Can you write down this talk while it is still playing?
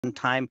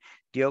time.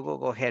 Diogo,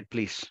 go ahead,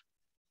 please.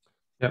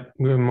 Yeah,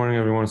 good morning,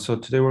 everyone. So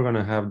today we're going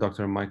to have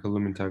Dr. Micheal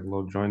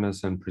Lumintang join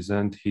us and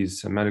present.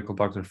 He's a medical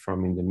doctor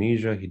from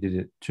Indonesia. He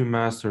did 2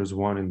 masters,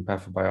 one in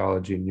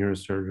pathobiology and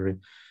neurosurgery,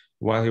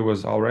 while he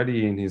was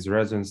already in his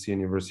residency at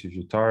University of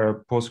Utah,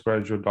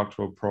 postgraduate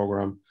doctoral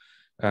program.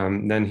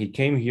 Then he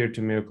came here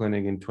to Mayo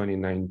Clinic in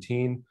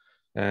 2019,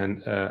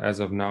 and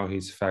as of now,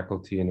 he's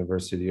faculty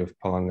University of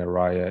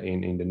Palangkaraya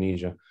in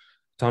Indonesia.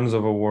 Tons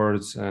of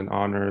awards and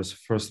honors,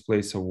 first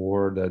place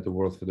award at the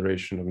World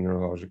Federation of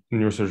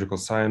Neurosurgical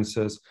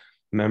Sciences,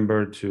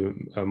 member to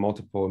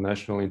multiple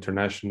national,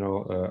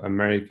 international,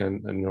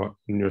 American and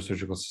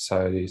neurosurgical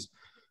societies.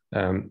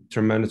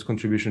 Tremendous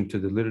contribution to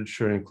the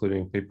literature,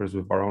 including papers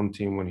with our own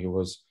team when he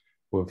was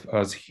with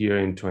us here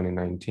in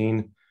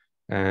 2019.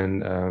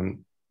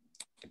 And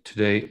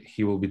today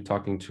he will be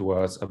talking to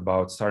us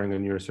about starting a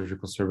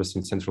neurosurgical service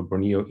in Central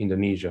Borneo,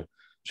 Indonesia.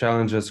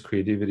 Challenges,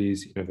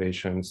 creativities,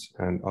 innovations,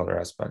 and other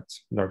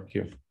aspects. Dr.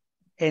 Q.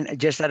 And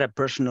just at a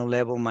personal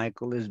level,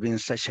 Michael, it's been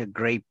such a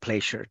great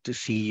pleasure to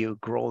see you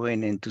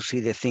growing and to see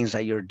the things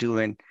that you're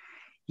doing,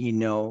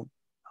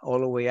 all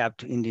the way up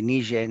to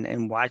Indonesia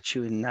and watch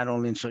you not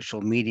only in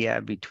social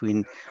media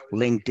between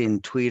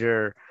LinkedIn,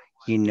 Twitter,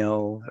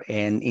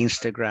 and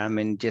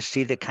Instagram, and just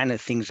see the kind of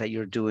things that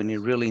you're doing. It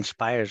really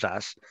inspires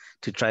us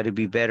to try to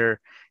be better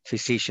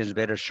physicians,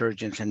 better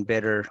surgeons, and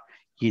better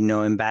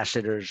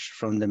ambassadors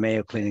from the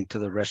Mayo Clinic to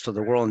the rest of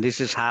the world. And this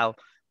is how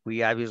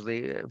we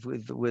obviously,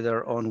 with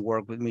our own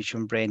work with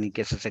Mission Brain, it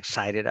gets us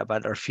excited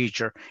about our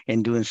future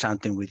and doing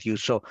something with you.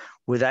 So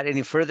without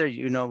any further,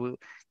 we'll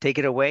take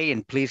it away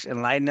and please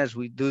enlighten us.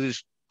 We do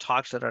these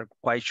talks that are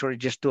quite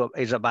short,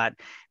 is about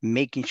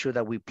making sure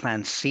that we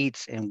plant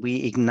seeds and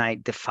we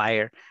ignite the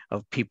fire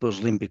of people's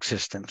limbic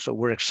system. So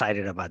we're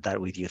excited about that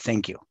with you.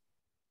 Thank you.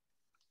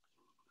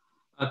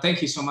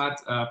 Thank you so much,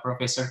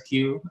 Professor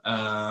Q.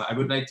 I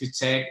would like to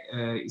check,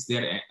 is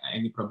there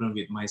any problem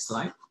with my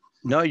slide?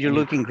 No, you're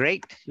looking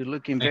great. You're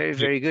looking very,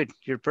 very good.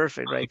 You're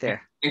perfect right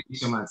there. Thank you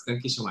so much.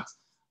 Thank you so much.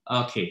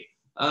 Okay.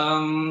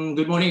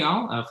 Good morning,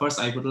 all.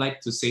 First, I would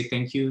like to say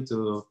thank you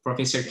to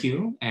Professor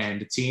Q and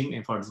the team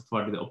and for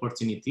the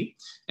opportunity.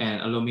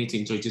 And allow me to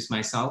introduce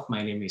myself.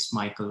 My name is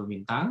Micheal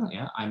Lumintang.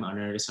 Yeah, I'm a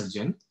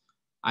neurosurgeon.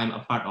 I'm a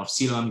part of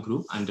Siloam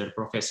Group under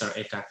Professor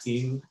Eka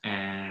Kim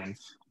and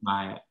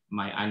my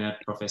honor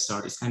Professor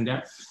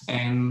Iskandar.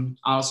 And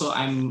also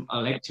I'm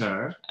a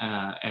lecturer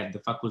at the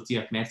Faculty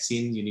of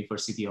Medicine,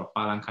 University of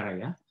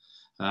Palangkaraya.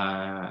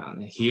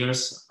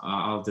 Here's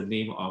all the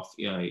name of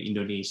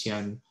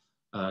Indonesian,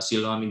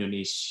 Siloam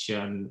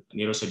Indonesian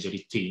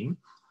Neurosurgery team.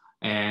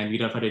 And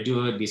without further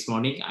ado, this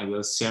morning I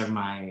will share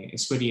my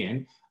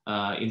experience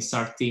in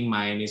starting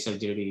my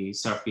neurosurgery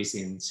service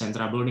in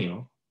Central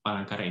Borneo,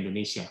 Palangkaraya,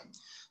 Indonesia.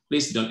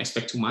 Please don't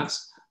expect too much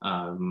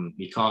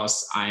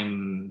because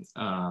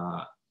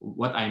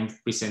what I'm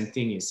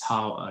presenting is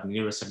how a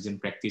neurosurgeon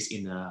practice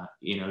in a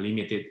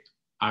limited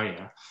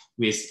area,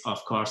 which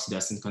of course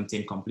doesn't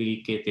contain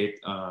complicated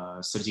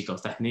surgical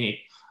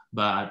technique,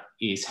 but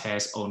it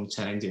has own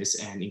challenges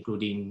and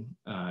including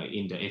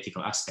in the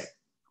ethical aspect.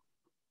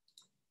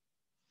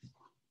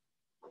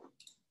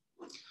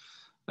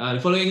 The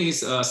following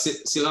is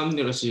Siloam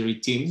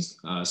Neurosurgery teams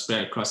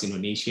spread across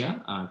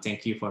Indonesia.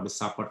 Thank you for the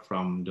support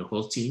from the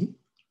whole team.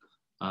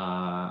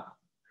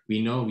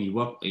 We know we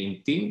work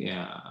in team,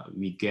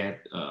 we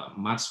get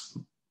much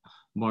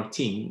more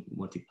team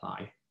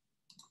multiply.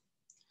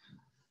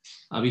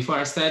 Before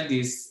I start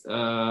this,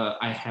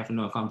 I have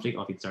no conflict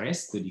of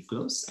interest to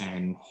disclose,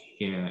 and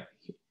here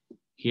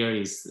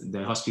is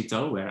the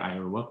hospital where I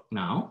work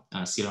now,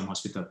 Siloam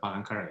Hospital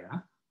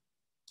Palangkaraya.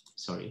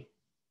 Sorry.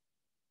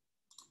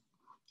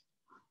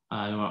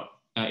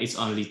 It's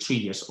only 3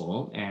 years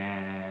old,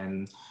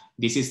 and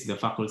this is the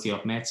Faculty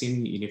of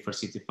Medicine,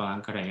 University of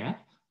Palangkaraya.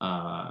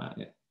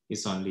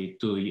 It's only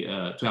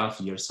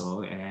 12 years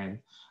old, and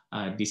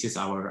this is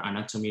our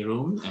anatomy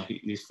room.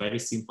 It's very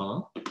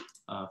simple,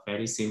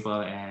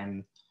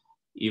 and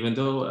even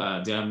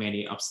though there are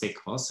many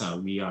obstacles,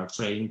 we are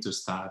trying to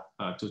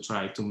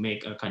try to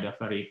make a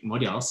cadaveric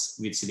models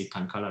with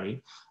silicon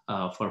coloring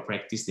for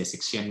practice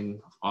dissection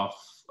of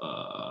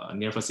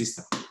nervous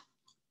system.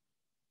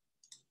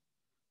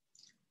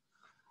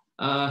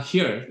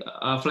 Here,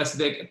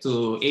 flashback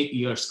to 8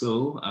 years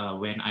ago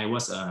when I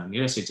was a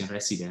neurosurgeon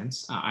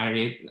resident. I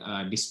read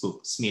this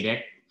book,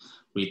 SNIDEC,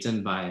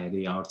 written by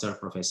the author,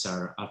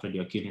 Professor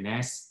Alfredo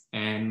Quiñones.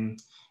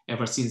 And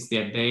ever since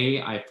that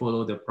day, I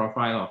follow the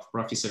profile of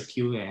Professor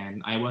Q,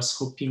 and I was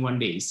hoping one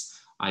day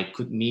I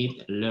could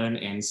meet, learn,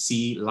 and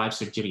see live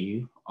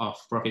surgery of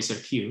Professor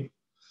Q.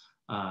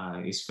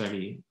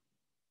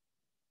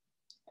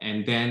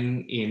 And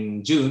then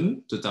in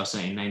June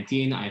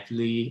 2019, I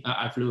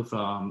flew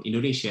from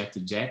Indonesia to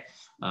Jack.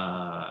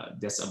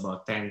 That's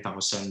about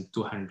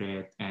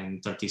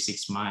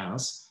 10,236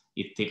 miles.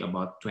 It takes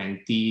about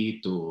 20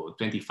 to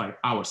 25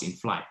 hours in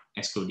flight,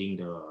 excluding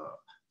the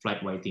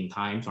flight waiting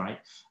times,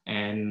 right?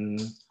 And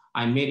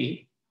I made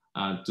it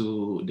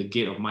to the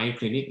gate of Mayo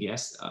Clinic,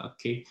 yes,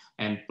 okay,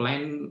 and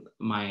planned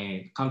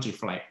my country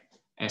flight.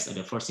 as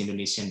the first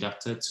Indonesian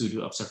doctor to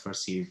do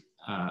observership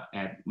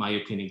at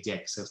Mayo Clinic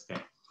Jackson.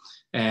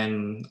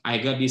 And I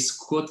got this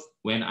quote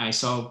when I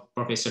saw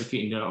Professor Q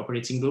in the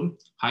operating room.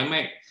 Hi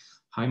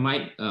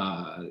Mike,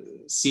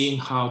 seeing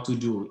how to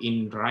do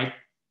in right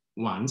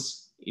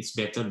once, it's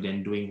better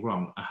than doing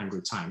wrong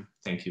 100 times.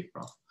 Thank you,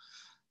 Prof.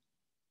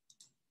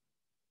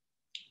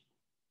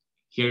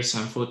 Here's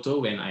some photo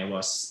when I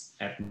was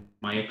at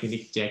Mayo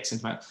Clinic Jackson,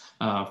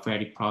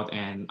 very proud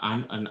and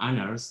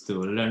honored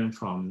to learn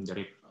from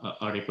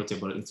a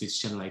reputable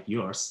institution like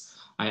yours.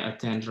 I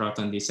attend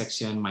routine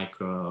dissection,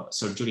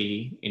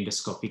 microsurgery,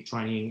 endoscopic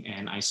training,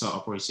 and I saw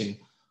operation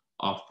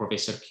of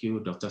Professor Q,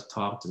 Dr.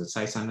 Top, Dr.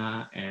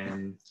 Saisana,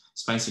 and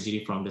spine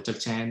surgery from Dr.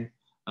 Chen,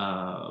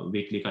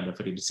 weekly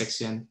cadaver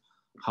dissection,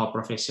 how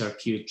Professor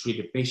Q treat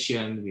the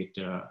patient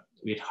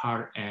with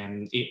heart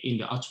and in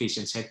the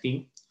outpatient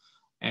setting.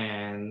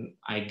 And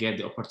I get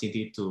the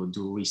opportunity to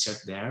do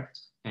research there.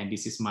 And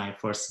this is my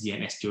first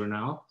GNS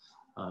journal.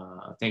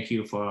 Thank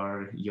you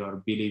for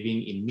your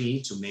believing in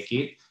me to make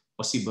it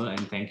possible,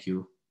 and thank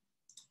you.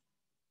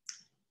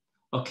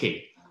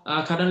 Okay,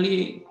 I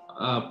currently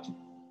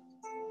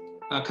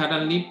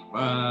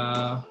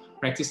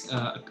practice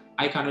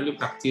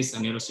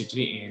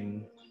neurosurgery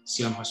in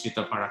Siam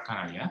Hospital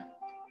Parakaraya,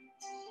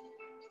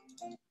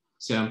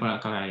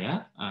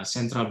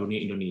 Central Borneo,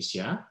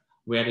 Indonesia.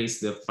 Where is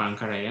the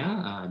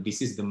Palangkaraya?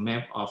 This is the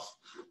map of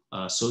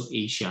South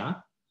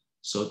Asia.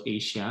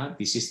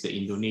 This is the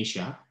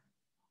Indonesia,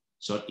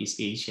 Southeast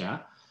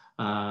Asia.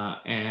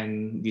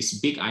 And this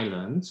big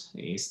island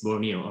is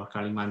Borneo or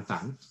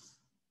Kalimantan,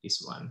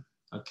 this one.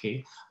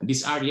 Okay,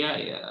 this area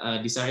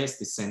is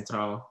the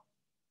central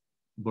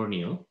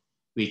Borneo,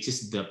 which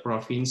is the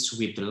province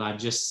with the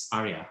largest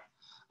area,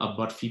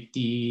 about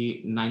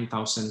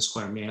 59,000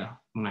 square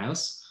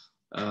miles.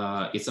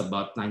 It's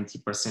about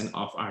 90%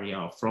 of area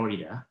of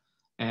Florida,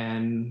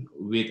 and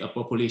with a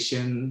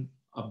population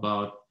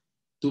about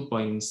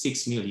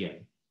 2.6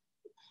 million.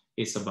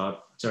 It's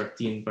about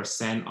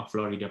 13% of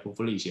Florida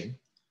population.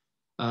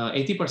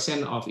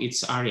 80% of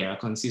its area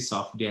consists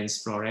of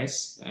dense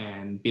forests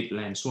and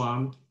peatland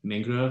swamp,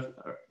 mangrove,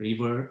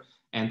 river,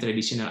 and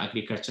traditional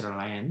agricultural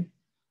land.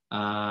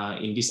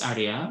 In this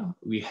area,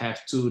 we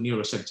have 2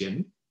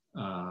 neurosurgeons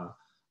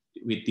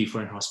with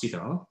different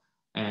hospitals,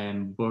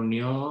 and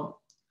Borneo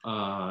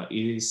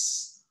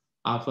is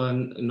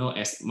often known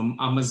as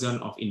Amazon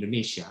of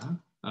Indonesia.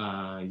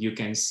 You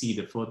can see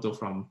the photo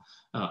from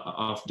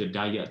of the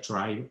Dayak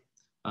tribe,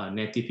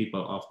 native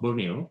people of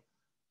Borneo,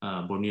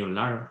 Borneo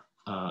Lar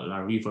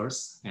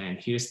rivers, and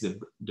here's the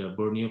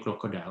Borneo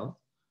crocodile.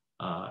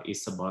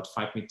 It's about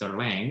 5 meter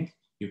length.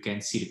 You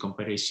can see the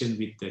comparison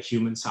with the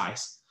human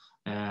size.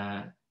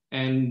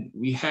 And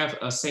we have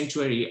a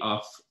sanctuary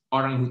of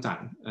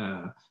orangutan.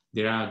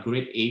 They are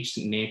great apes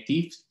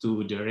native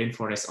to the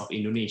rainforest of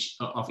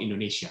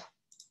Indonesia.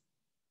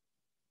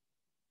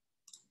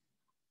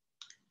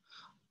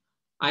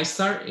 I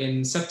start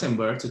in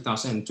September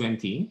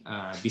 2020.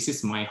 This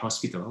is my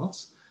hospital.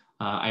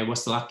 I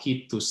was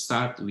lucky to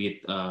start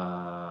with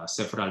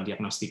several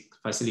diagnostic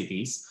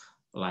facilities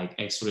like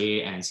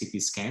X-ray and CT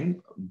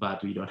scan,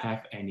 but we don't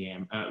have any.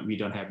 We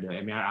don't have the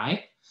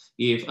MRI.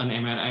 If an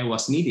MRI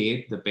was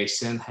needed, the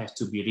patient has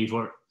to be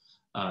referred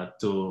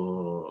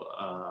to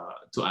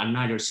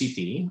another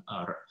city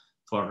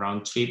for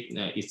round trip.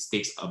 It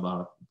takes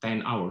about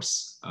 10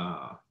 hours.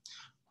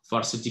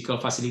 For surgical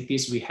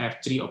facilities, we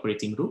have 3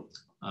 operating rooms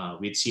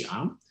with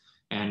C-arm,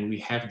 and we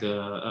have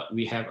a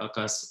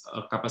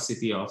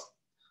capacity of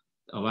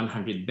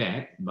 100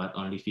 beds, but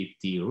only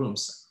 50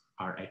 rooms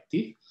are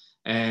active,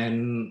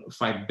 and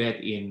 5 beds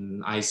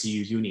in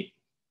ICU unit.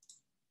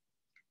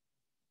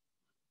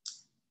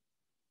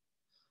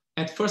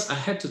 At first, I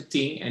had to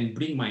think and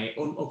bring my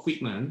own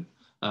equipment,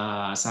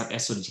 such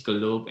as surgical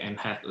lobe and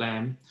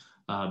headlamp,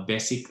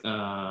 basic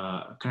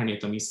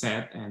craniotomy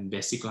set and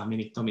basic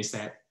laminectomy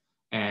set,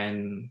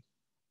 and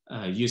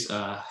use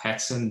a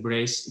Hudson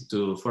brace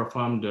to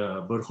perform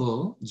the burr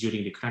hole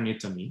during the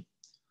craniotomy.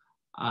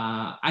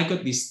 I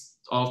got these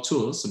all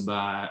tools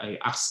by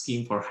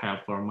asking for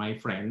help for my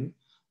friend,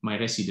 my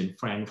resident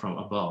friend from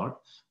abroad,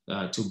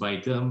 to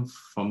buy them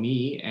for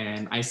me,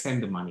 and I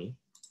send the money.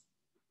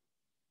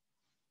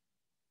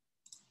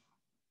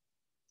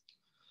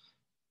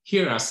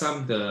 Here are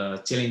some of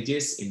the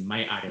challenges in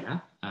my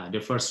area.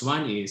 The first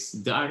one is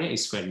the area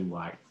is very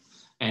wide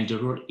and the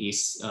road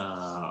is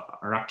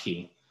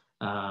rocky.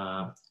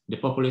 The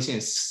population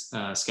is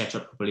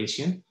scattered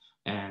population,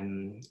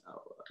 and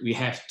we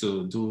have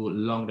to do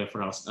long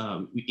referrals.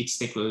 It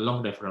takes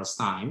long referrals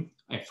time,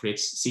 average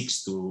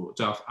 6 to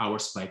 12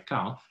 hours by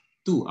car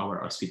to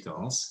our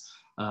hospitals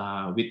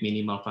with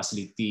minimal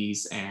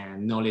facilities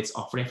and knowledge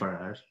of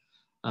referrer.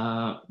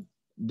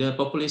 The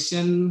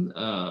population,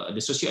 the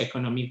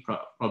socioeconomic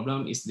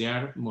problem is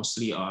there,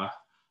 mostly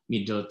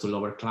middle to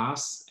lower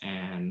class,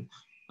 and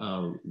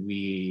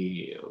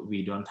we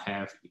don't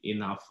have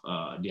enough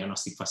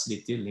diagnostic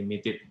facility,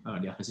 limited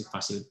diagnostic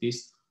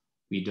facilities.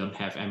 We don't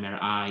have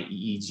MRI,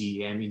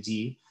 EEG,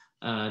 MEG.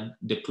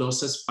 The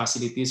closest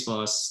facilities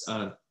was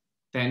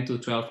 10 to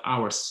 12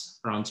 hours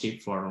round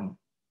trip from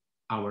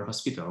our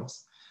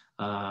hospitals,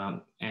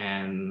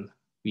 and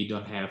we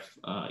don't have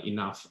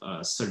enough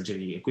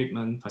surgery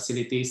equipment,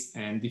 facilities,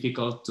 and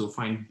difficult to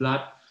find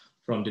blood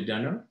from the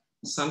donor.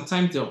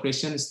 Sometimes the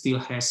operation still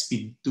has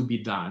to be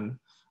done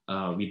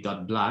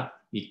without blood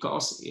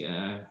because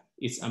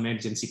it's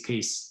emergency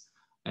case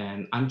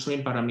and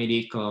untrained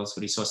paramedical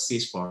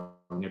resources for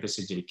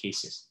neurosurgery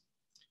cases.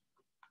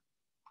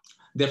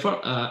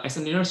 Therefore, as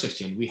a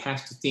neurosurgeon, we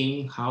have to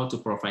think how to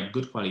provide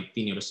good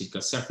quality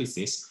neurosurgical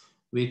services,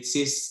 which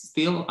is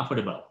still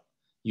affordable,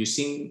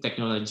 using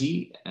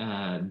technology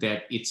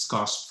that it's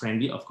cost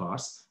friendly, of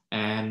course,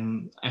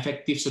 and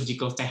effective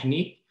surgical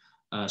technique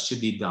should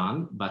be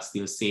done, but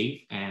still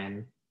safe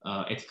and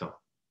ethical.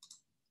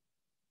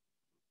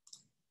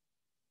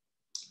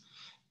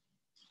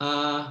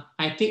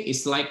 I think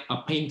it's like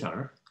a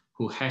painter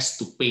who has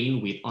to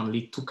paint with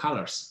only 2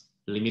 colors,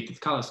 limited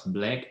colors,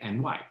 black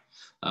and white.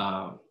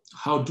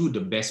 How do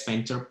the best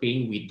painter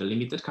paint with the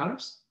limited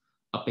colors?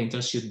 A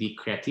painter should be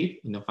creative,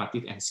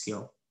 innovative, and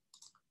skilled.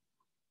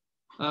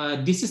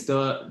 This is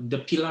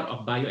the pillar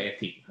of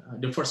bioethic.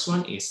 The first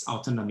one is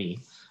autonomy.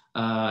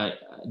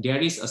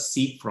 There is a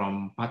shift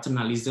from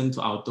paternalism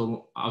to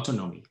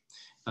autonomy.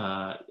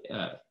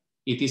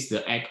 It is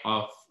the act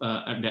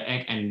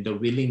and the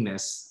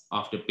willingness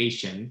of the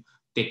patient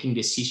taking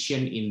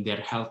decision in their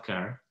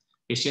healthcare.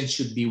 Patients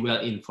should be well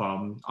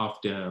informed of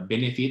the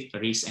benefit,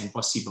 risk, and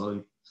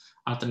possible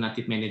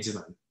alternative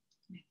management.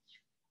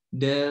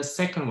 The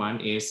second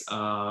one is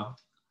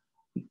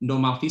no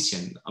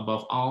malvision.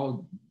 Above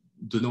all,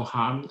 do no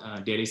harm.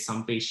 There is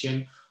some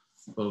patient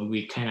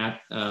we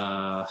cannot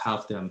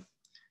help them.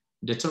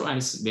 The third one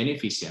is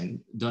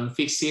beneficent. Don't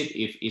fix it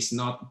if it's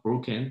not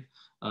broken,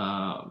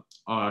 or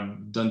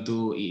don't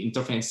do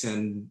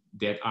intervention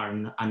that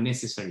are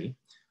unnecessary.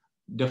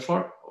 The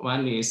fourth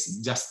one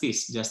is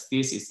justice.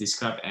 Justice is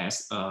described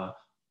as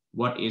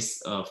what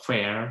is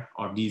fair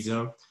or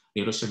deserved.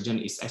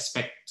 Neurosurgeon is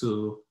expected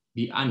to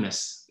be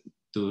honest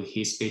to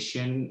his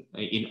patient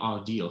in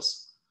all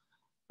deals.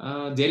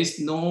 There is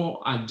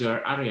no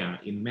other area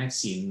in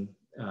medicine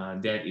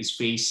that is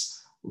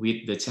faced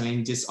with the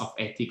challenges of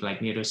ethics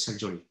like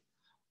neurosurgery.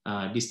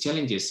 These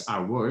challenges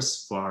are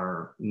worse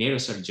for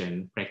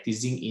neurosurgeon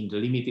practicing in the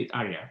limited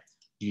area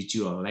due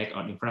to a lack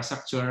of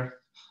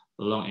infrastructure,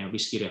 long and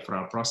risky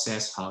referral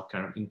process,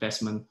 healthcare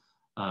investment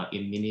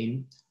in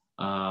minim,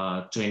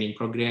 training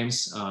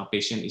programs,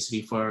 patient is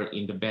referred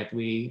in the bad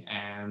way,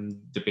 and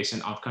the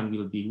patient outcome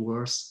will be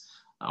worse.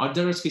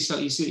 Other special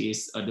issue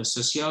is the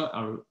social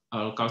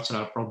or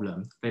cultural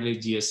problem,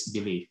 religious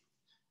belief,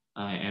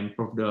 and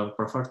the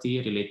poverty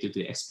related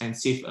to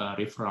expensive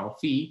referral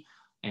fee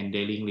and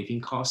daily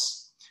living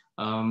costs.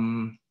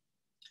 Low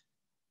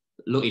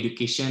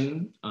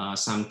education,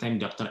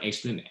 sometimes doctor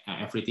explain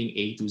everything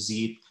A to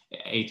Z,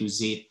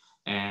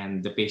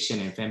 and the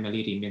patient and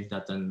family remain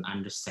doesn't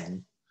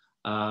understand.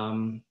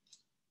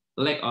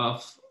 Lack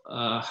of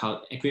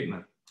health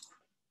equipment.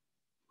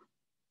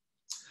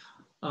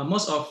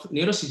 Most of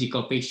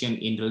neurosurgical patients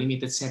in the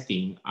limited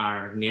setting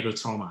are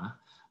neurotrauma.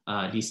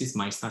 This is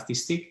my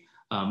statistic.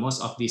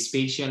 Most of these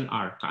patients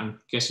are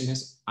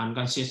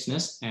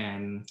unconsciousness,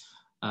 and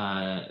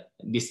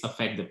this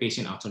affects the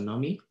patient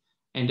autonomy.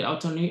 And the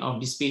autonomy of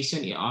this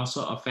patient is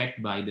also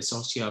affected by the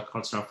social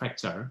cultural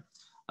factor,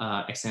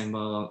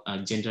 example,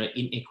 gender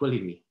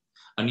inequality.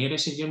 A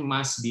neurosurgeon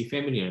must be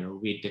familiar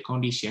with the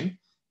condition,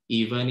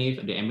 even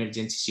if the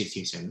emergency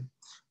situation.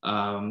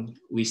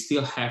 We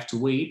still have to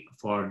wait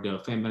for the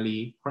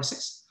family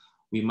process.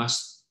 We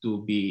must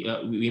be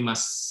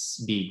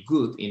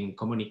good in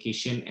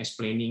communication,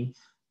 explaining,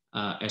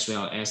 as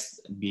well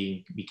as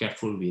be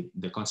careful with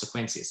the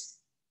consequences.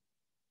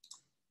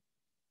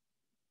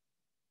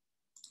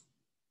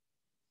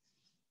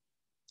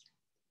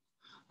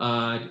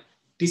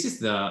 This is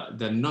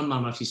the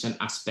non-malvision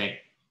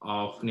aspect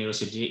of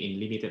neurosurgery in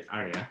limited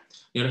area.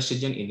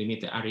 Neurosurgeon in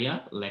limited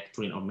area, like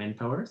trained or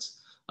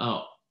manpowers,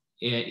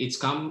 it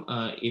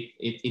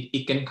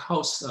can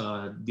cause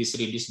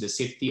reduce the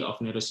safety of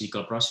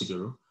neurosurgical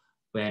procedure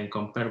when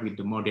compared with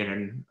the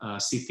modern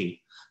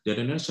city. The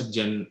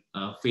neurosurgeon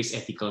face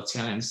ethical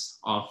challenge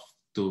of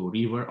to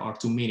revert or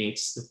to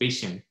manage the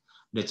patient,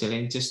 the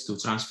challenges to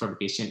transfer the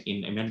patient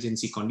in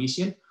emergency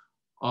condition,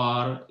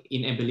 or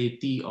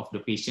inability of the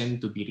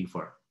patient to be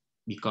referred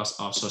because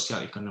of social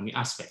economic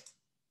aspect.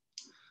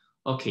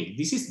 Okay,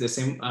 this is the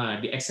same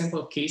the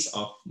example case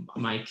of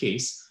my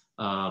case.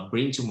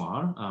 Brain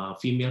tumor,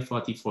 female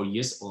 44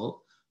 years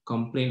old,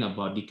 complained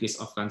about decrease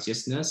of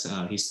consciousness,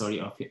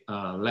 history of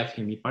left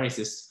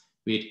hemiparesis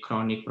with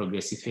chronic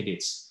progressive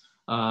headaches.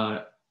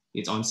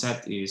 Its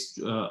onset is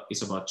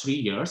about 3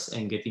 years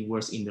and getting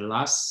worse in the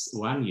last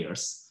 1 year.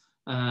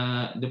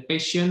 The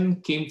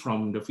patient came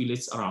from the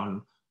village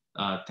around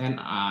 10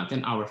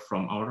 hours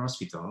from our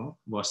hospital,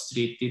 was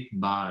treated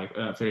by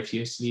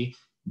previously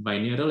by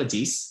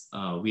neurologists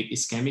with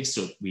ischemic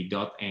stroke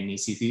without any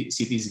CT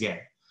scan.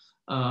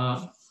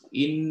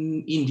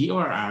 in the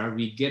ORR,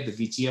 we get the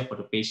VGF for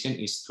the patient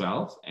is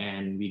 12,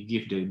 and we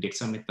give the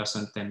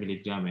dexamethasone 10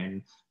 milligram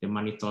and the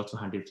mannitol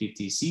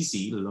 250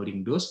 cc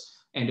loading dose,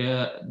 and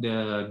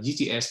the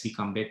GGS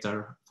become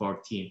better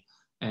 14.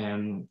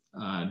 And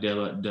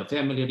the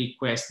family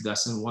request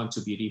doesn't want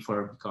to be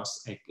referred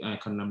because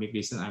economic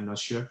reason, I'm not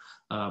sure,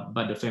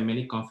 but the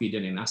family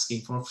confident in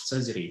asking for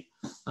surgery.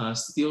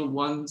 Still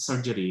want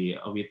surgery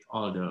with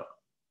all the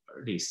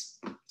risks.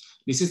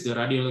 This is the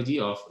radiology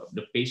of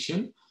the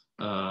patient.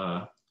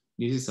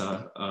 This is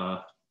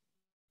okay.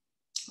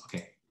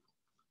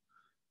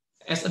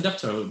 As a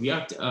doctor, we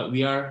are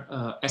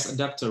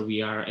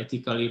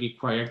ethically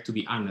required to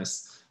be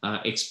honest,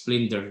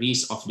 explain the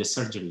risk of the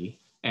surgery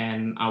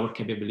and our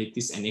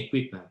capabilities and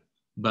equipment.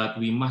 But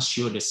we must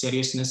show the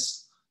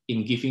seriousness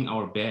in giving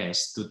our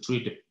best to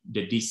treat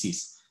the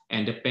disease,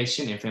 and the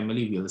patient and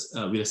family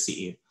will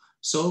see it.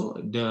 So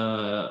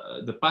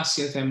the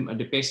patient and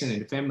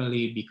the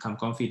family become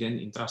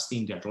confident in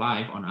trusting their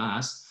life on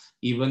us,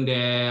 even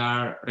they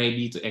are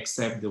ready to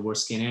accept the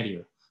worst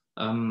scenario.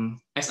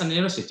 As a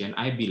neurosurgeon,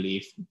 I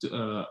believe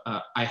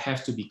I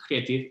have to be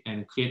creative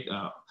and create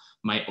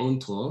my own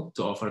tool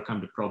to overcome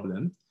the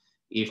problem.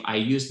 If I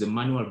use the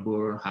manual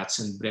bore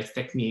Hudson breath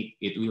technique,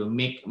 it will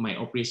make my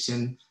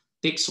operation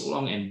take so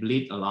long and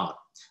bleed a lot.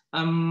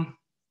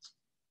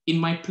 In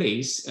my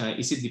place,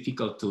 is it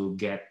difficult to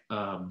get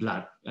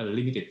blood,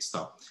 limited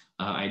stock?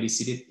 I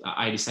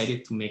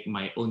decided to make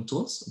my own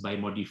tools by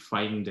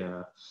modifying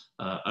a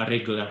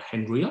regular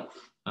handrail.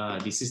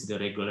 This is the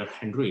regular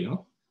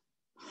handrail.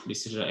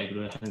 This is the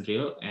regular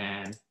handrail,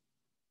 and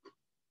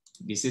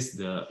this is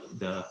the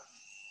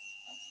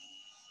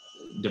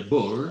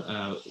bore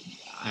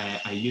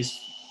I use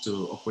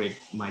to operate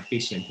my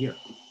patient here.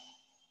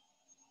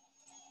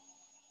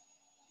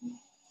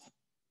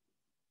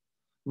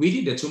 We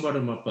did the tumor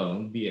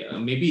removal.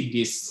 Maybe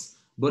this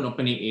bone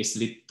opening is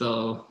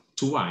little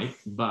too wide,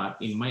 but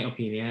in my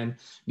opinion,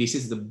 this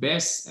is the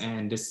best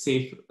and the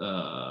safe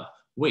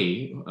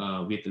way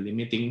with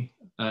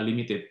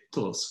limited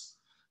tools.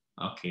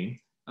 Okay,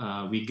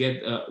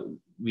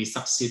 we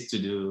succeed to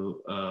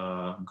do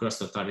gross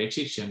total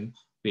resection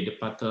with the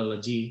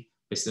pathology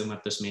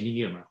pisteumatous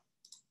meningioma.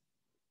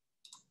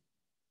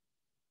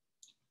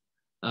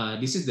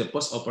 This is the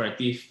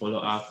post-operative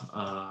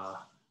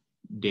follow-up,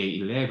 day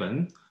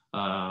 11.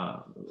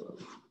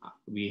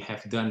 We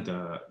have done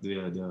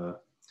the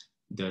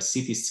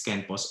CT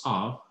scan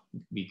post-op.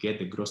 We get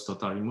the gross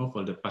total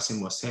removal. The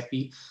patient was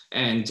happy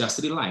and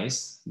just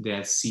realized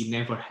that she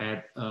never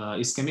had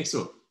ischemic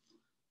stroke.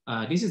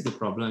 This is the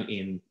problem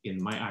in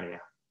my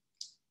area.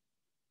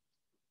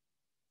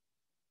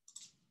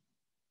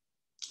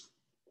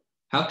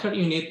 Healthcare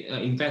unit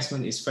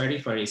investment is very,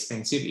 very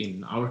expensive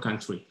in our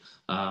country.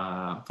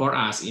 For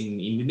us in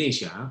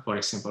Indonesia, for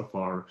example,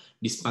 for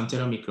this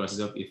Panthera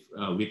microscope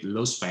with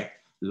low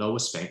spec,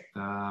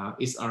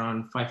 it's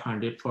around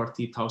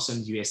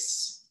 540,000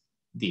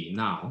 USD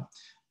now.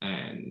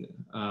 And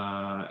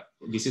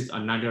this is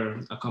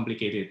another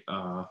complicated,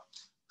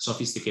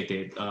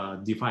 sophisticated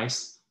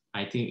device.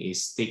 I think it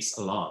takes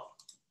a lot.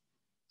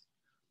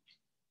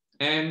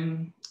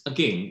 And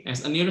again,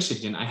 as a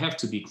neurosurgeon, I have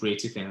to be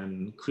creative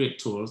and create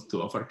tools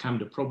to overcome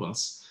the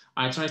problems.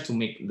 I try to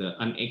make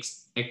an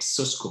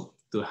exoscope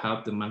to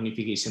help the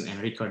magnification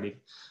and recording.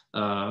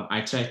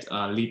 I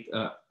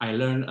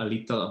learned a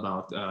little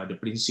about the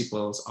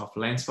principles of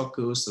lens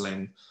focus,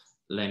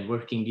 lens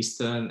working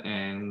distance,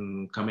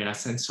 and camera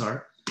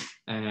sensor,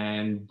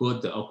 and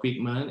both the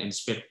equipment and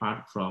spare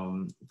part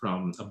from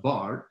a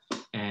board.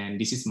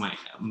 And this is my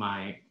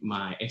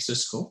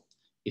exoscope.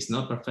 It's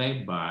not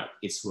perfect, but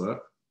it's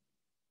work.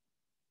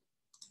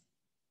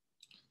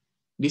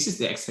 This is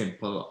the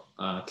example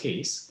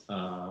case.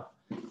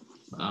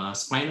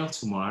 Spinal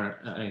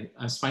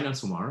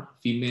tumor,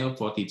 female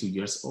 42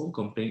 years old,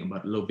 complaining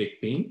about low back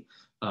pain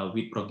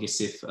with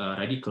progressive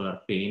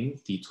radicular pain,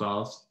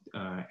 T12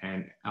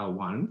 and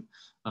L1,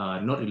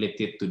 not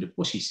related to the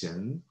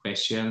position,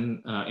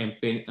 patient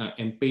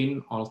and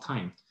pain all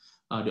time.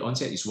 The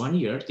onset is 1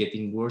 year,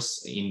 getting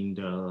worse in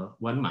the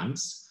 1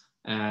 month,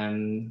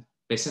 and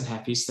patient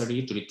have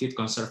history treated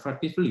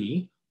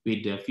conservatively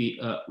with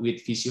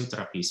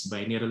physiotherapies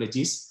by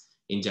neurologists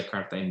in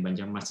Jakarta and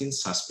Banjarmasin,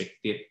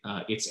 suspected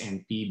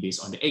HNP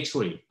based on the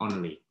X-ray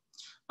only.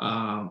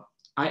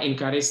 I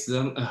encouraged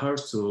her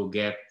to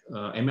get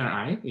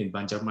MRI in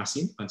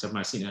Banjarmasin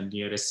a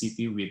nearest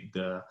city with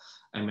the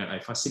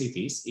MRI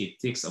facilities. It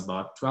takes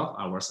about 12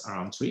 hours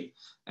around trip.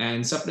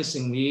 And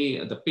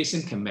surprisingly, the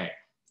patient came back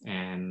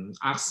and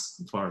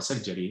asked for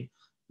surgery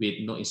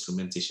with no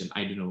instrumentation.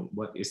 I don't know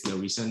what is the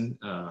reason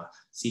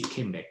she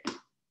came back.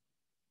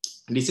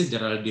 This is the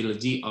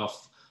radiology of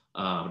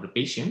the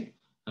patient.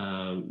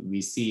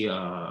 We see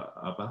a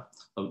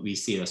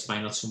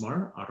spinal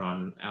tumor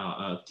around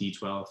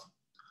T12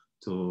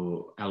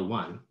 to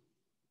L1.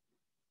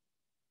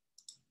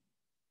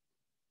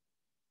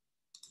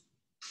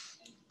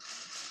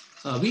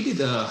 We did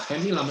a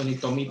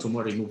hemilaminectomy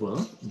tumor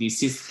removal.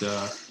 This is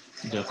the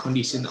the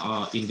condition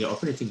in the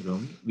operating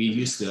room, we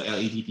use the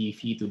LED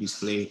TV to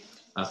display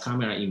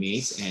camera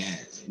image,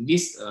 and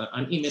this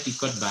an image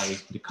recorded by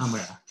the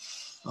camera.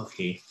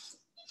 Okay.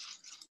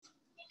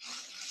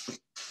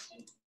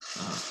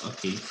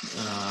 Okay.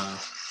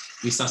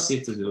 We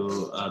succeed to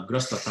do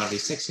gross total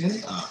resection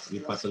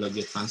with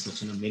pathology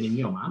transfusional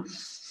meningioma.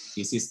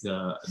 This is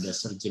the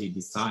surgery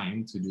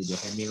designed to do the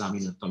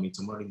hemilaminotomy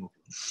tumor removal.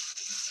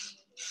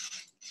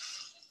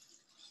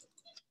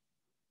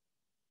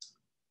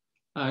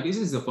 This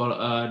is the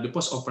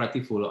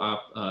post-operative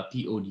follow-up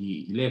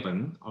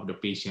POD11 of the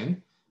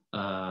patient.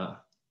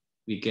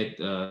 We get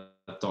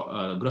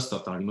gross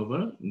total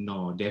removal,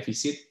 no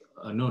deficit,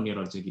 no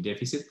neurosurgery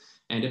deficit,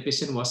 and the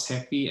patient was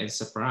happy and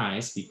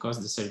surprised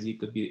because the surgery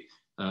could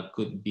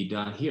be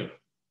done here.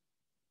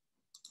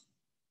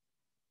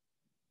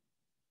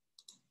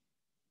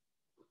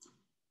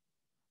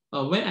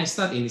 When I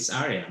start in this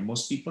area,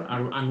 most people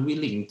are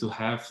unwilling to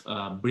have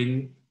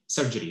brain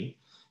surgery,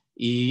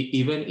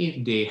 even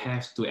if they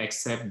have to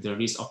accept the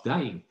risk of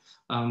dying.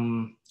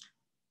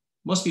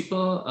 Most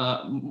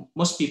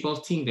people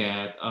think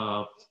that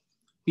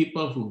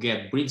people who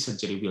get brain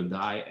surgery will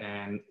die,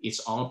 and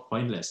it's all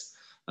pointless.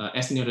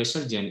 As a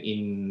neurosurgeon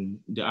in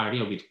the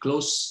area with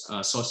close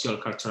social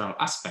cultural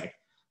aspect,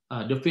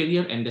 the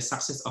failure and the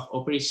success of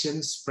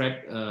operations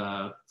spread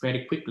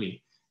very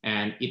quickly,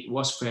 and it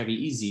was very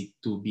easy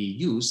to be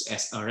used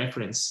as a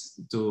reference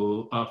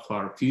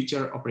for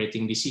future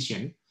operating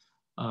decision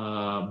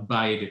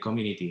by the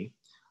community.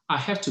 I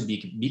have to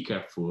be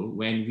careful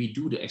when we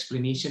do the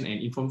explanation and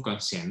informed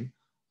consent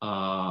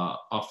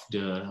of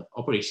the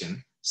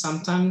operation.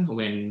 Sometimes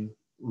when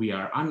we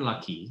are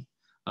unlucky,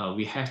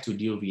 we have to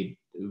deal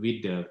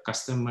with the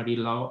customary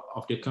law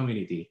of the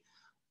community.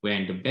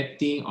 When the bad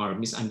thing or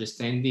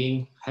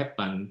misunderstanding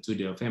happen to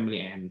the family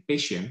and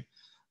patient,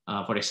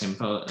 for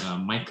example,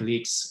 my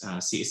colleagues,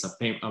 she is a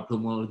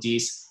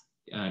pulmonologist.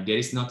 There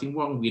is nothing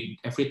wrong with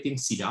everything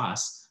she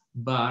does,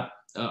 but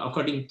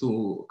according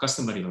to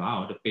customary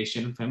law, the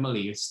patient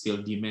family still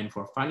demand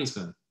for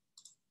punishment.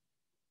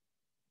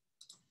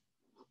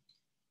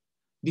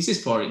 This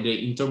is for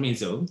the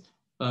intermezzo.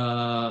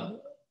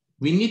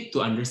 We need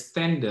to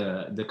understand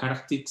the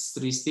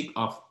characteristic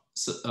of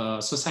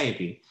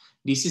society.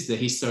 This is the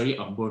history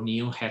of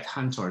Borneo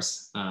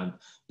headhunters.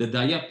 The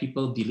Dayak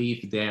people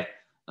believe that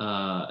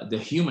the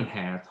human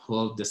head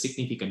holds the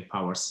significant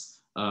powers.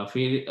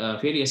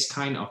 Various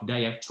kind of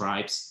Dayak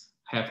tribes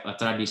have a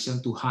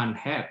tradition to hunt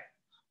head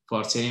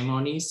for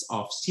ceremonies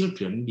of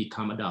children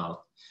become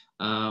adult.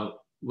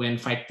 When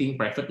fighting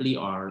privately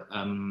or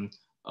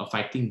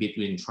fighting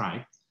between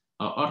tribes,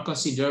 or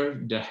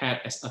consider the head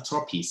as a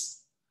trophies.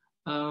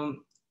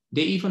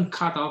 They even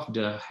cut off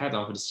the head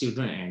of the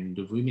children and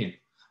the women.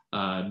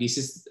 This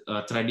is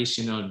a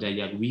traditional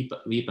Dayak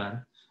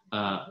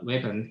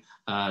weapon.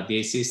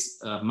 This is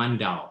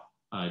mandau.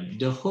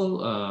 The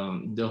hole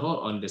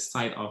on the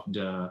side of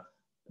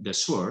the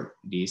sword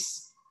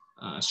is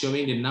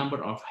showing the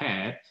number of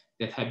head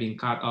that have been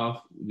cut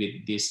off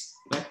with this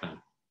weapon.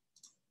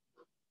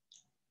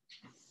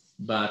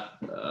 But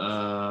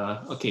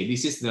okay,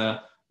 this is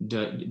the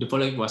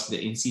following was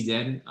the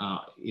incident.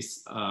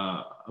 Is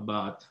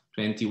about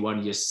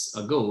 21 years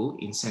ago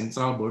in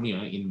central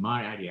Borneo in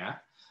Mar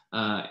area.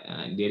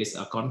 There is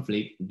a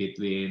conflict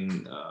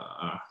between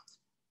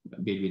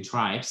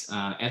tribes.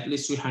 At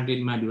least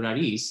 300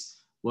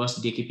 Maduraris was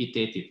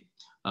decapitated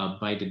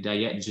by the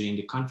Dayak during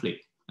the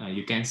conflict.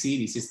 You can see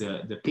this is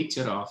the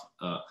picture of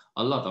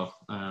a lot of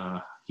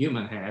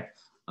human head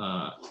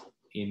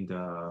in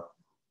the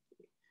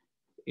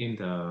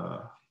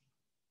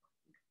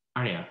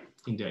area,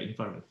 in the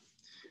environment.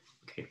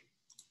 Okay,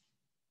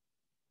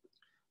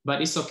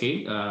 but it's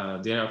okay.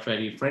 They are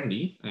very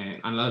friendly,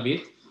 and I love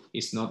it.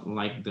 It's not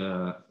like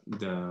the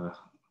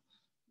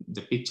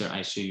picture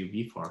I showed you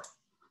before.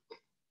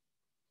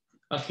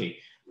 Okay,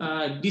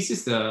 this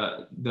is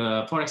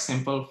the for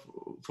example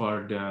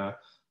for the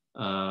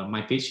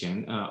my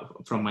patient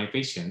from my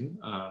patient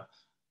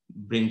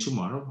brain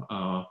tumor,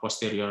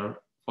 posterior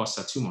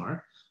fossa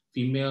tumor,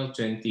 female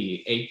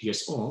 28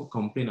 years old,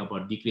 complain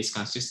about decreased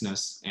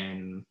consciousness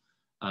and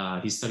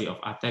history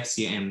of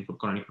ataxia and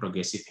chronic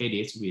progressive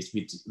headaches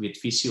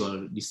with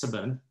visual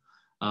disturbance.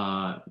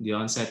 The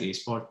onset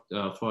is 4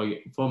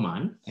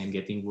 months and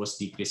getting worse,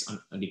 decrease on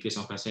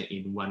consciousness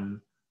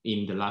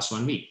in the last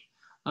 1 week.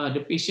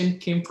 The patient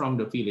came from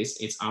the village,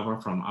 it's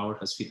hour from our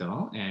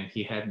hospital, and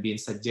he had been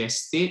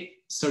suggested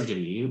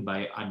surgery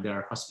by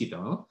other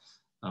hospital,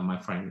 my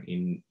friend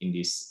in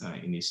this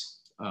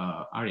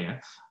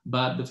area,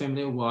 but the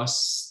family was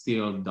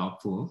still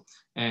doubtful.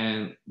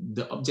 And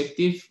the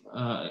objective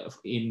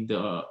in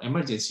the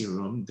emergency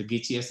room, the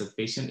GCS of the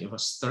patient, it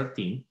was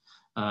 13.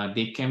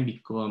 They can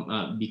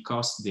become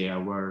because they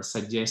were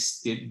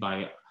suggested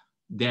by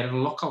their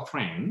local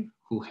friend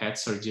who had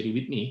surgery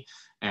with me,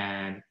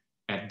 and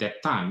at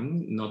that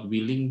time not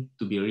willing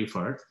to be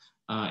referred,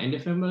 and the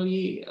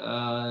family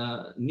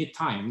need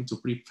time to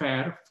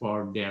prepare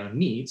for their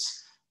needs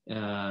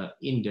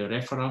in the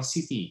referral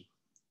city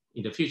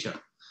in the future.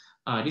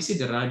 This is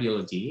the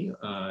radiology.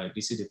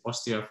 This is the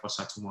posterior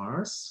fossa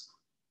tumors.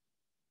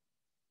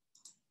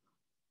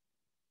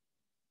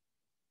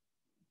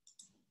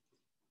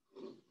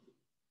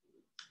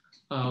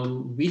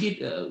 We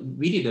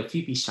did a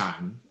VP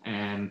shunt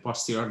and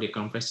posterior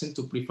decompression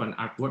to prevent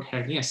outward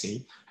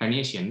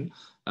herniation,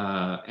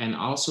 and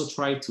also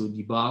try to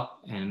debulk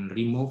and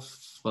remove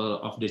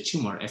of the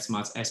tumor as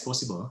much as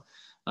possible,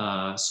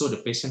 so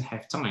the patient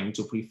have time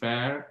to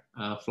prepare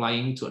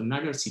flying to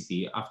another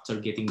city after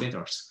getting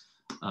better.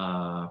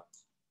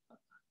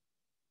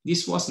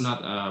 This was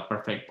not a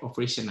perfect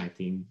operation, I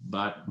think,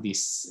 but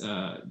this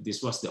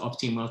was the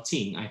optimal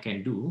thing I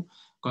can do,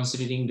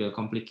 considering the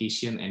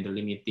complication and the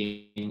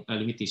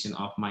limitation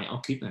of my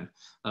equipment.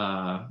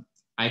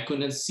 I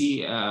couldn't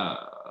see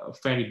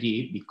very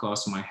deep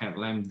because my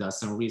headlamp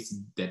doesn't reach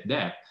that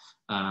depth.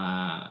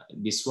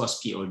 This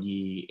was POD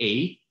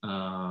 8,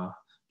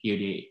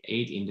 POD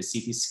 8 in the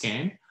CT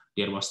scan.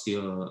 There was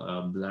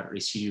still blood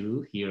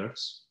residue here,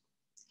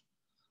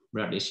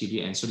 blood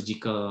residue and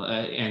surgical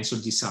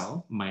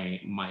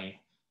my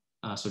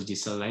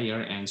surgical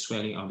layer and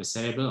swelling of the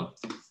cerebellum.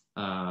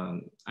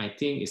 I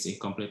think it's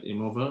incomplete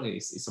removal.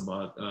 It's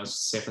about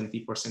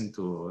 70%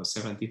 to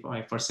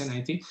 75%,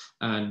 I think.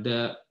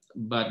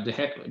 But the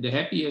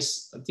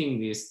happiest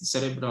thing is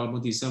cerebral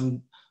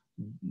mutism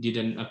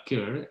didn't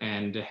occur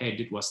and the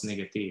headache was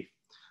negative.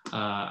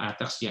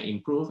 Ataxia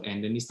improved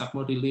and the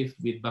nystagmus relief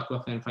with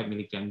baclofen 5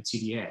 mg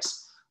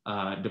CDS.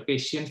 The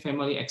patient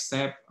family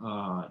accept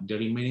the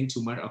remaining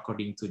tumor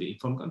according to the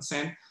informed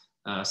consent,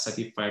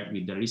 satisfied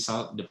with the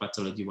result. The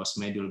pathology was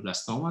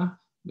medulloblastoma.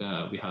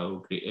 We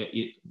have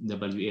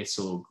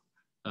WHO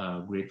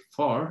grade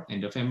 4,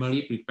 and the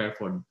family prepared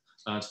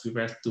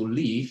to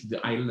leave the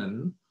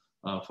island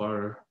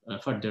for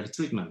further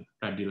treatment,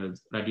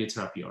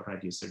 radiotherapy or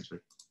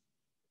radiosurgery.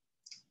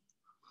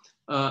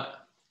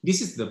 This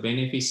is the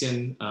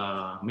beneficent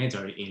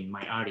method in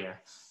my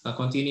area. A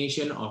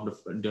continuation of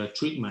the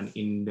treatment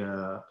in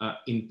the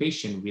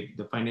patient with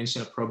the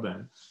financial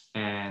problem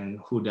and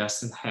who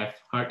doesn't have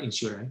health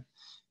insurance.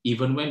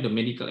 Even when the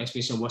medical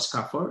expense was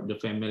covered, the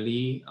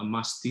family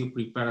must still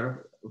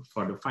prepare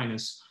for the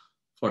finance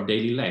for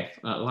daily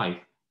life,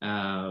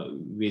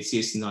 which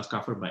is not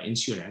covered by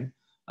insurance.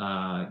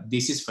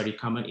 This is very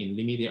common in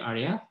limited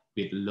area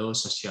with low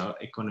social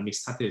economic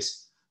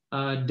status.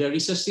 The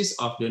resources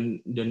of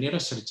the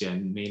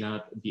neurosurgeon may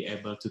not be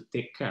able to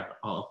take care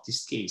of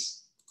this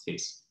case.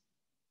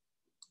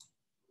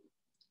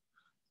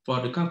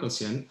 For the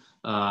conclusion,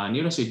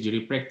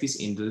 neurosurgery practice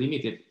in the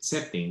limited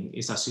setting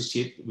is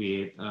associated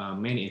with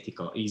many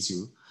ethical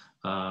issues.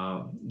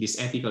 This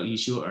ethical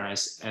issue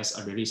arise as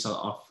a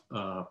result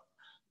of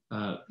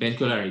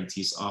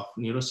peculiarities of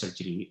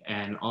neurosurgery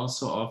and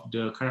also of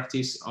the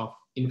characteristics of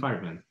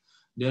environment.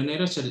 The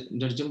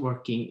neurosurgeon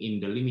working in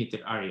the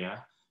limited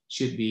area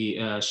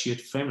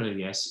should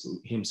familiarize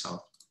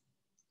himself.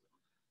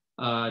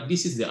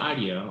 This is the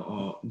idea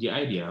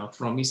of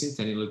promising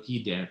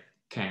technology that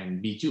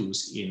can be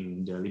used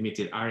in the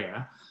limited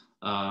area.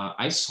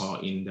 I saw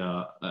in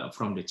the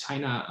from the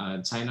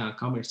China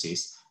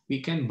commerces, we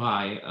can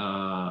buy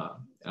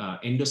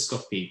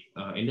endoscopic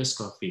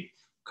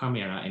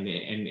camera and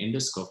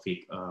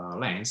endoscopic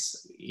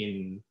lens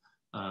in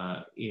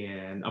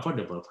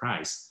affordable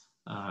price.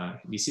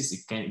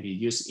 It can be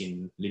used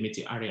in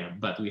limited area,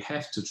 but we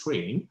have to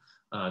train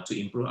to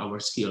improve our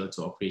skill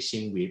to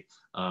operation with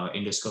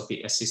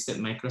endoscopic assisted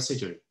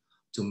microsurgery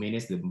to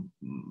manage the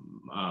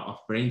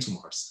of brain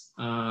tumors.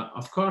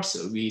 Of course,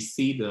 we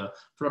see the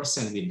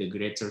fluorescence with the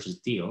greater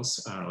details,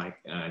 like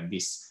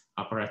this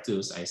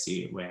apparatus I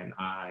see when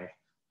I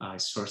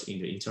search in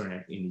the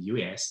internet in the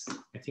US.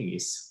 I think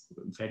it's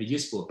very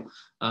useful.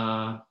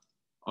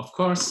 Of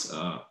course,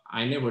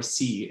 I never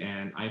see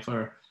and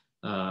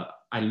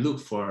I look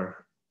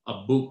for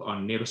a book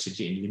on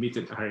neurosurgery in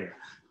limited area.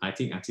 I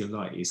think until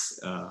now is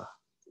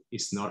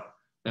not.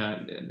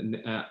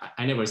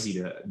 I never see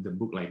the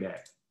book like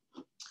that.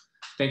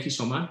 Thank you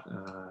so much.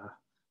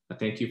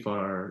 Thank you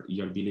for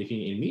your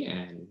believing in me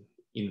and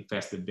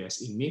invest the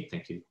best in me.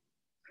 Thank you.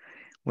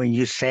 When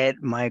you said,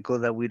 Michael,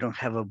 that we don't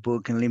have a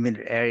book in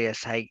limited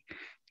areas,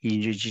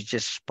 you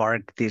just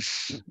sparked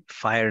this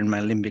fire in my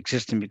limbic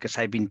system, because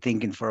I've been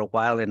thinking for a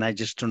while, and I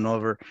just turned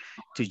over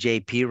to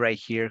JP right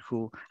here,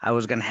 who I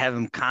was going to have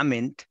him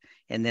comment,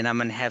 and then I'm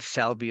going to have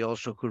Selby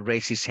also, who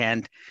raised his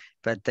hand.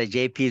 But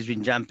JP has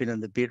been jumping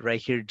on the beat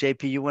right here.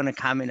 JP, you want to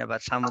comment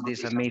about some of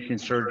these amazing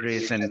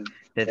surgeries and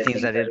the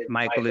things that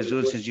Michael is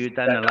doing, since you've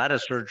done a lot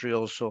of surgery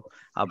also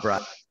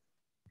abroad?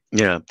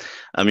 Yeah,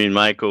 I mean,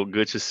 Michael,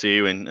 good to see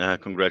you, and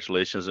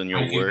congratulations on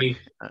your work.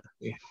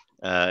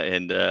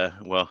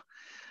 Well,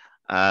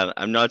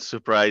 I'm not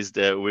surprised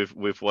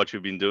with what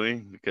you've been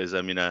doing, because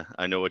I mean,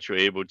 I know what you're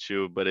able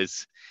to, but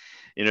it's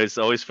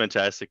always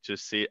fantastic to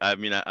see. I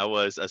mean, I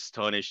was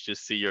astonished to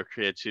see your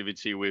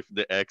creativity with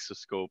the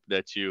exoscope,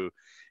 that you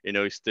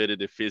studied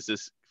the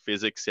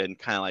physics and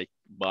kind of like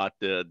bought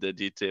the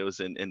details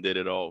and did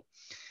it all.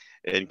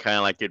 and kind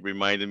of like it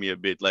reminded me a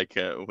bit like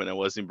when I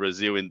was in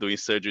Brazil and doing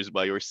surgeries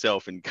by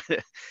yourself and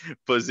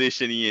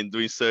positioning and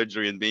doing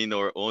surgery and being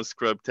our own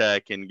scrub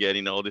tech and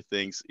getting all the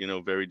things, you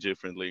know, very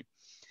differently.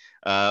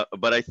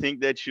 But I think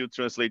that you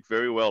translate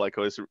very well. Like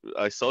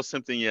I saw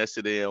something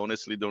yesterday. I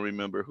honestly don't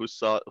remember who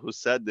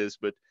said this,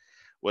 but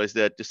was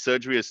that the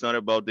surgery is not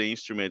about the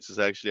instruments. It's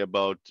actually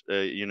about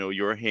you know,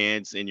 your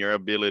hands and your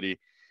ability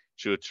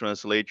to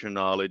translate your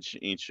knowledge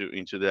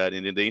into that.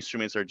 And then the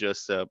instruments are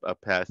just a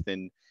path.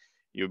 And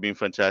you've been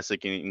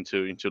fantastic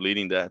into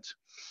leading that.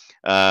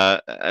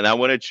 And I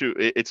wanted to.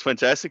 It's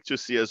fantastic to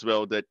see as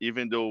well that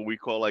even though we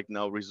call like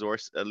now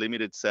resource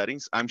limited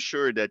settings, I'm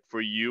sure that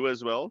for you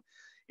as well,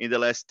 in the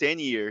last 10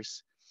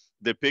 years,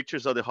 the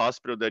pictures of the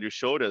hospital that you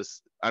showed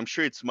us, I'm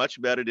sure it's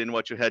much better than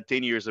what you had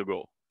 10 years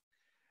ago.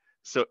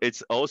 So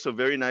it's also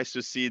very nice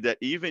to see that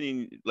even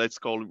in, let's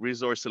call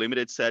resource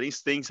limited settings,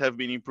 things have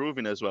been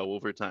improving as well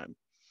over time.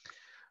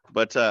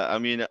 But I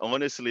mean,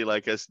 honestly,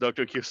 like as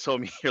Dr. Q saw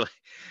me here,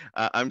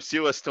 like, I'm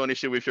still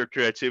astonished with your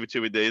creativity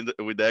with the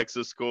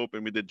exoscope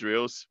and with the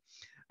drills.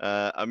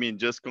 I mean,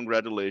 just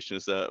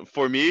congratulations.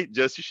 For me,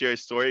 just to share a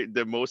story,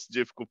 the most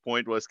difficult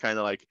point was kind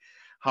of like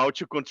how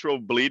to control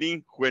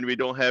bleeding when we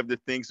don't have the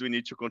things we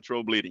need to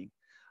control bleeding.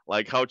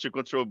 Like how to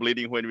control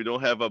bleeding when we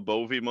don't have a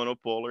Bovie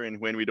monopolar and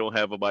when we don't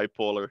have a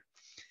bipolar.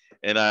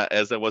 And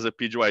as I was a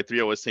PGY3,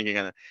 I was thinking,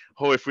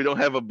 oh, if we don't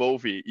have a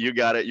Bovie, you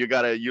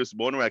gotta use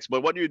bone wax.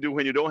 But what do you do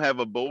when you don't have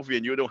a Bovie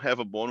and you don't have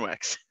a bone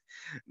wax?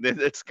 Then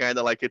it's kind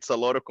of like it's a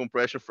lot of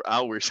compression for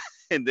hours,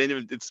 and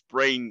then it's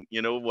spraying,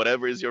 you know,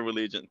 whatever is your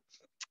religion.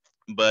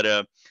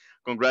 But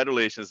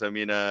congratulations. I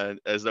mean,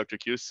 as Dr.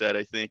 Q said,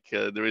 I think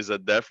there is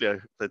definitely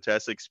a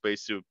fantastic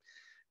space to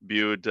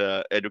build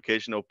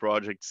educational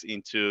projects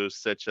into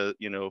such a,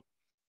 you know,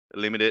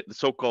 limited,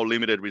 so-called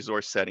limited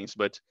resource settings.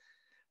 But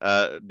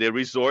the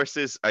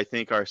resources, I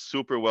think, are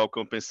super well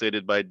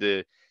compensated by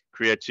the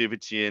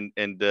creativity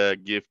and the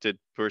gifted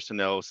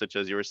personnel such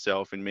as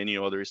yourself and many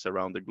others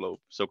around the globe.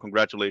 So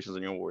congratulations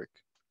on your work.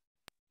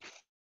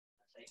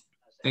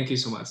 Thank you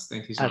so much.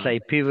 Thank you so As much. I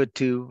pivot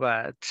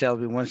to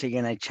Selby, once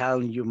again, I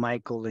challenge you,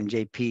 Michael and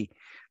JP,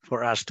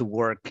 for us to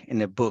work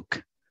in a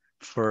book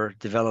for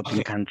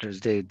developing countries,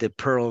 the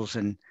pearls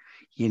and,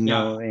 you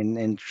know,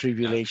 and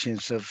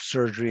tribulations of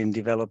surgery in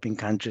developing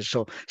countries.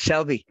 So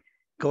Selby,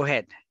 go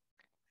ahead.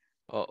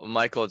 Well,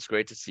 Michael, it's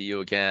great to see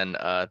you again.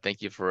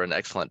 Thank you for an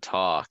excellent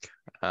talk.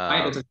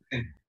 Hi, Dr.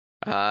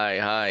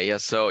 Hi. Yeah,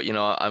 so, you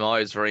know, I'm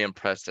always very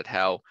impressed at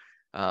how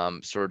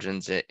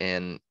surgeons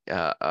in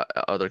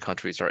other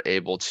countries are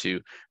able to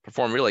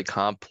perform really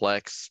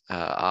complex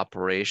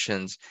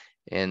operations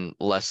in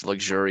less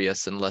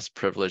luxurious and less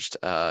privileged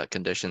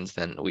conditions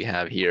than we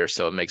have here.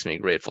 So it makes me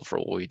grateful for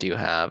what we do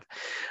have.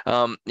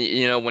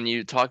 You know, when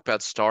you talk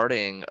about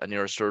starting a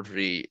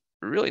neurosurgery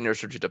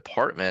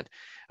department,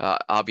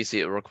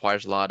 obviously, it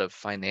requires a lot of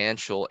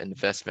financial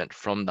investment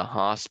from the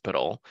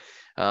hospital.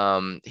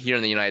 Here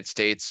in the United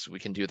States, we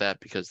can do that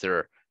because there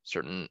are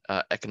certain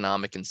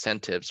economic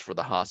incentives for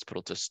the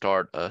hospital to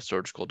start a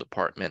surgical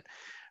department.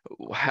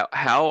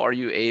 How are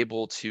you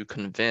able to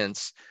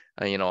convince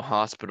you know, a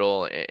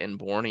hospital in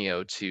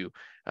Borneo to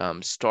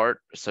start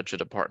such a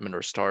department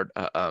or start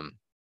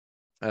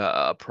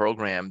a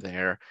program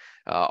there?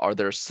 Are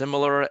there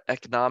similar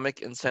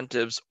economic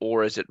incentives,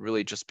 or is it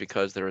really just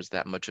because there is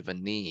that much of a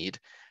need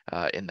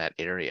in that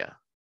area?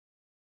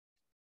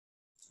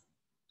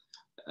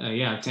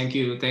 Yeah, thank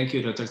you,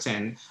 Dr.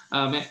 Chen.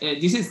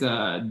 This is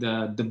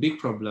the big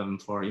problem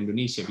for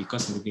Indonesia,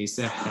 because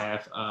Indonesia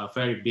have a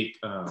very big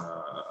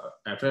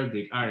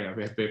area,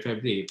 very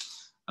big,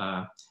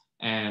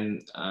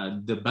 and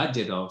the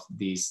budget of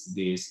this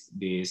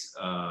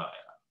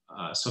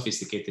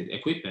sophisticated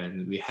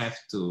equipment, we have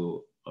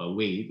to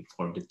wait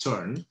for the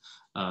turn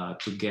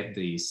to get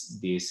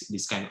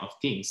these kind of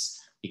things,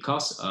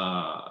 because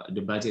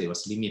the budget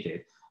was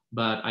limited.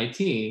 But I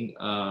think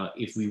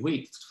if we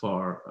wait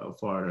for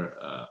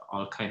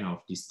all kind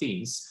of these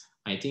things,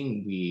 I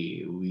think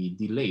we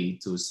delay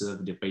to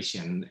serve the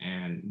patient,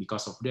 and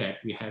because of that,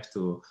 we have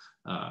to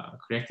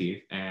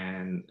creative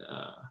and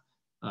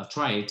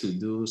try to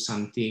do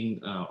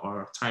something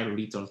or try a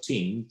little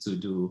thing to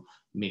do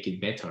make it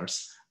better.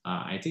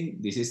 I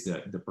think this is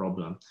the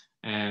problem.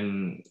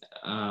 And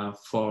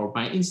for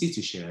my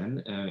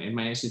institution, and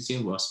my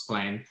institution was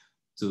planned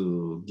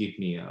to give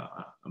me a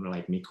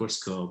like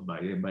microscope,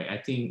 but I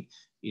think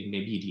it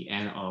may be the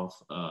end of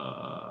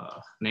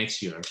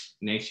next year,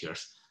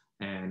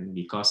 and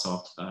because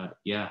of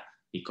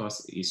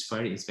because it's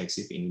very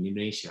expensive in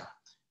Indonesia,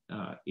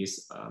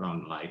 it's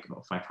around like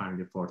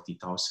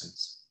 540,000.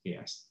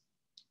 Yes,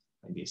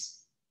 like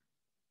this.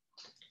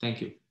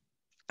 Thank you.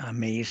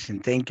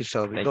 Amazing. Thank you,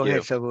 Selby. Go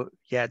ahead, Selby.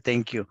 Yeah,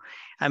 thank you.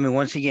 I mean,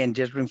 once again,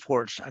 just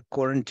reinforce,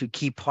 according to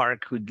Key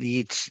Park, who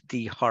leads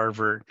the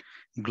Harvard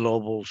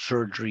Global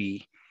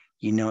Surgery,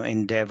 you know,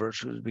 endeavors,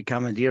 who's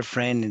become a dear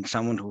friend and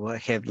someone who I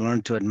have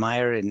learned to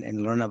admire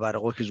and learn about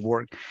all his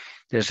work.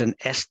 There's an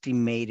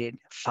estimated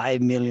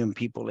 5 million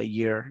people a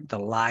year that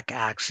lack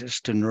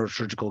access to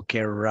neurosurgical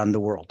care around the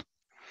world.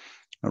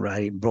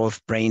 right?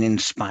 Both brain and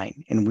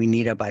spine. And we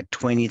need about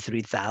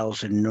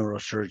 23,000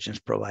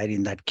 neurosurgeons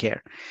providing that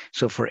care.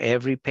 So for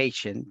every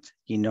patient,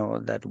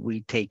 that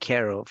we take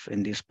care of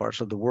in these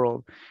parts of the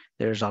world,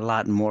 there's a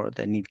lot more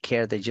that need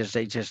care they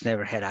just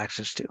never had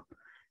access to,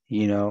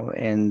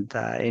 and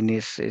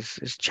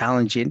it's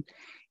challenging.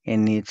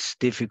 And it's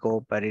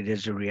difficult, but it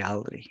is a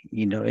reality,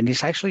 and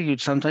it's actually,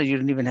 sometimes you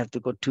don't even have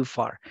to go too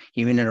far.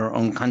 Even in our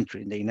own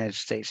country, in the United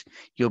States,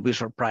 you'll be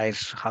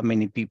surprised how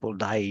many people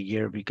die a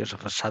year because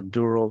of a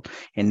subdural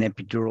and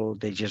epidural.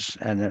 They just,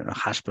 in a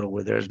hospital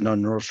where there's no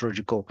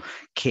neurosurgical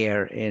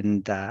care.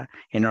 And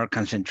our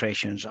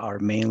concentrations are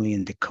mainly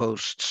in the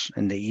coasts,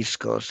 in the East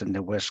Coast and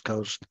the West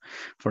Coast,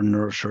 for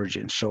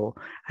neurosurgeons. So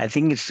I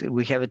think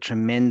we have a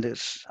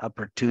tremendous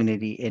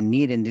opportunity and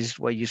need, and this is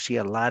why you see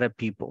a lot of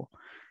people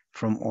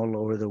from all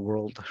over the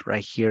world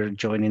right here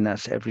joining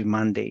us every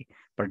Monday,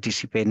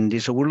 participating in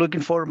this. So we're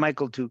looking forward,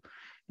 Michael, to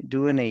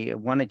doing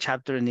a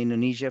chapter in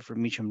Indonesia for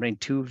Micheal Brain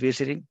 2,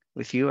 visiting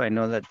with you. I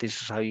know that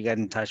this is how you got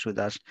in touch with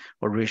us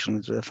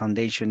originally through the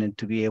foundation, and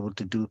to be able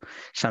to do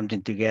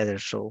something together.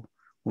 So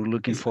we're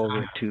looking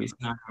forward to. It's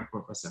not a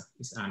professor.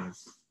 It's honor.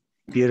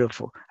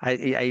 Beautiful.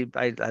 I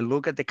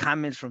look at the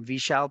comments from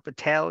Vishal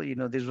Patel.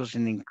 This was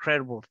an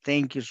incredible.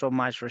 Thank you so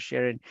much for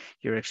sharing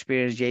your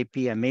experience,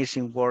 JP.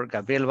 Amazing work.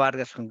 Gabriel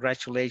Vargas,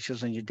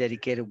 congratulations on your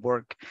dedicated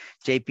work.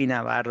 JP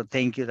Navarro,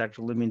 thank you,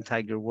 Dr.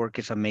 Lumintang. Your work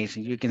is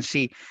amazing. You can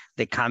see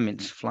the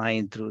comments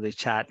flying through the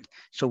chat.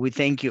 So we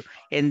thank you.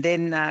 And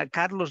then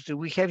Carlos, do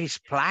we have his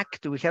plaque?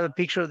 Do we have a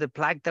picture of the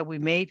plaque that we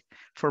made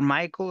for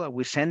Michael? Are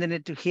we sending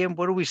it to him?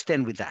 Where do we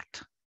stand with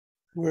that?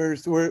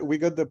 We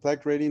got the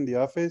plaque ready in the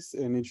office,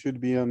 and it should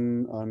be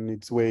on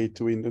its way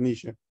to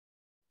Indonesia.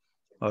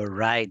 All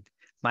right,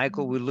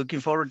 Michael, we're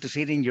looking forward to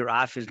seeing in your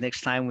office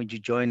next time when you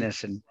join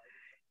us, and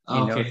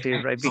see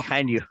right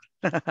behind you.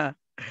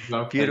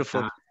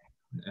 Beautiful.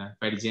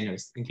 Very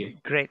generous. Thank you.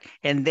 Great.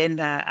 And then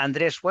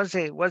Andres, what's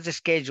the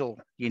schedule?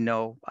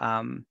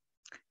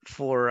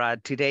 For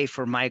today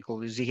for Michael?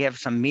 Does he have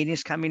some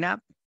meetings coming up?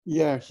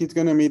 Yeah, he's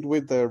going to meet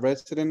with the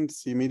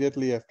residents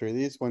immediately after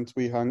this. Once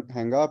we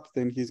hang up,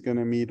 then he's going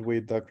to meet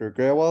with Dr.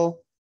 Grewal,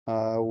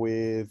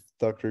 with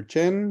Dr.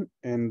 Chen,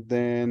 and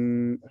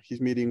then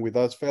he's meeting with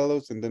us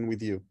fellows, and then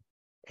with you.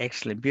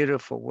 Excellent.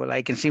 Beautiful. Well,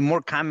 I can see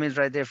more comments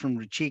right there from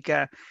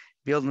Ruchika.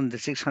 Building the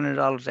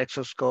 $600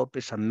 exoscope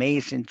is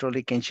amazing.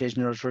 Truly can change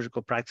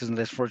neurosurgical practice in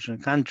less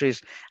fortunate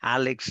countries.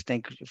 Alex,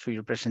 thank you for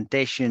your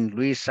presentation.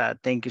 Luisa,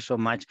 thank you so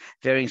much.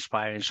 Very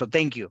inspiring. So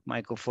thank you,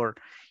 Michael, for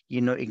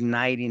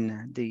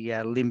igniting the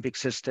limbic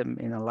system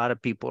in a lot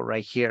of people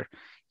right here,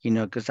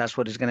 because that's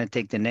what is going to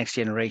take the next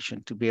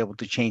generation to be able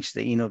to change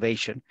the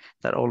innovation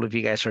that all of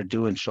you guys are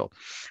doing. So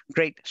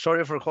great.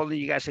 Sorry for holding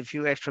you guys a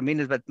few extra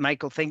minutes, but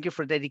Michael, thank you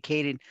for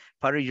dedicating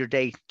part of your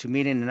day to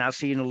meeting, and I'll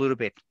see you in a little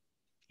bit,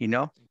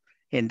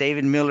 And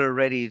David Miller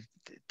already,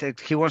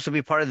 he wants to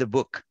be part of the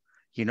book.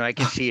 I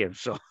can see him.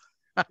 So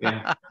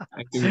yeah,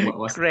 I think what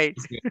was great.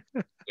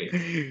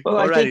 Well,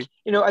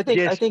 I think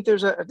yes. I think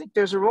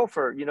there's a role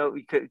for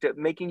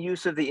making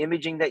use of the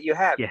imaging that you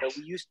have. Yes.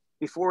 We used,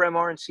 before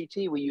MR and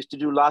CT, we used to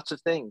do lots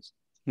of things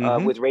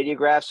with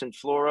radiographs and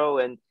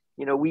fluoro, and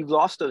we've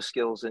lost those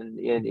skills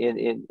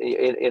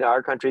in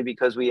our country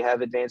because we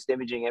have advanced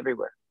imaging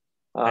everywhere.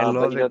 I love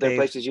but it, there are Dave.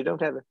 places you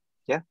don't have it.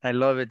 Yeah, I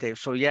love it, Dave.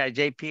 So yeah,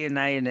 JP and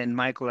I and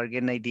Michael are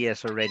getting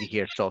ideas already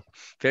here. So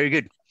very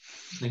good.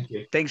 Thank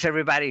you. Thanks,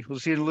 everybody. We'll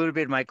see you in a little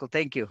bit, Michael.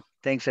 Thank you.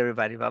 Thanks,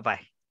 everybody. Bye-bye.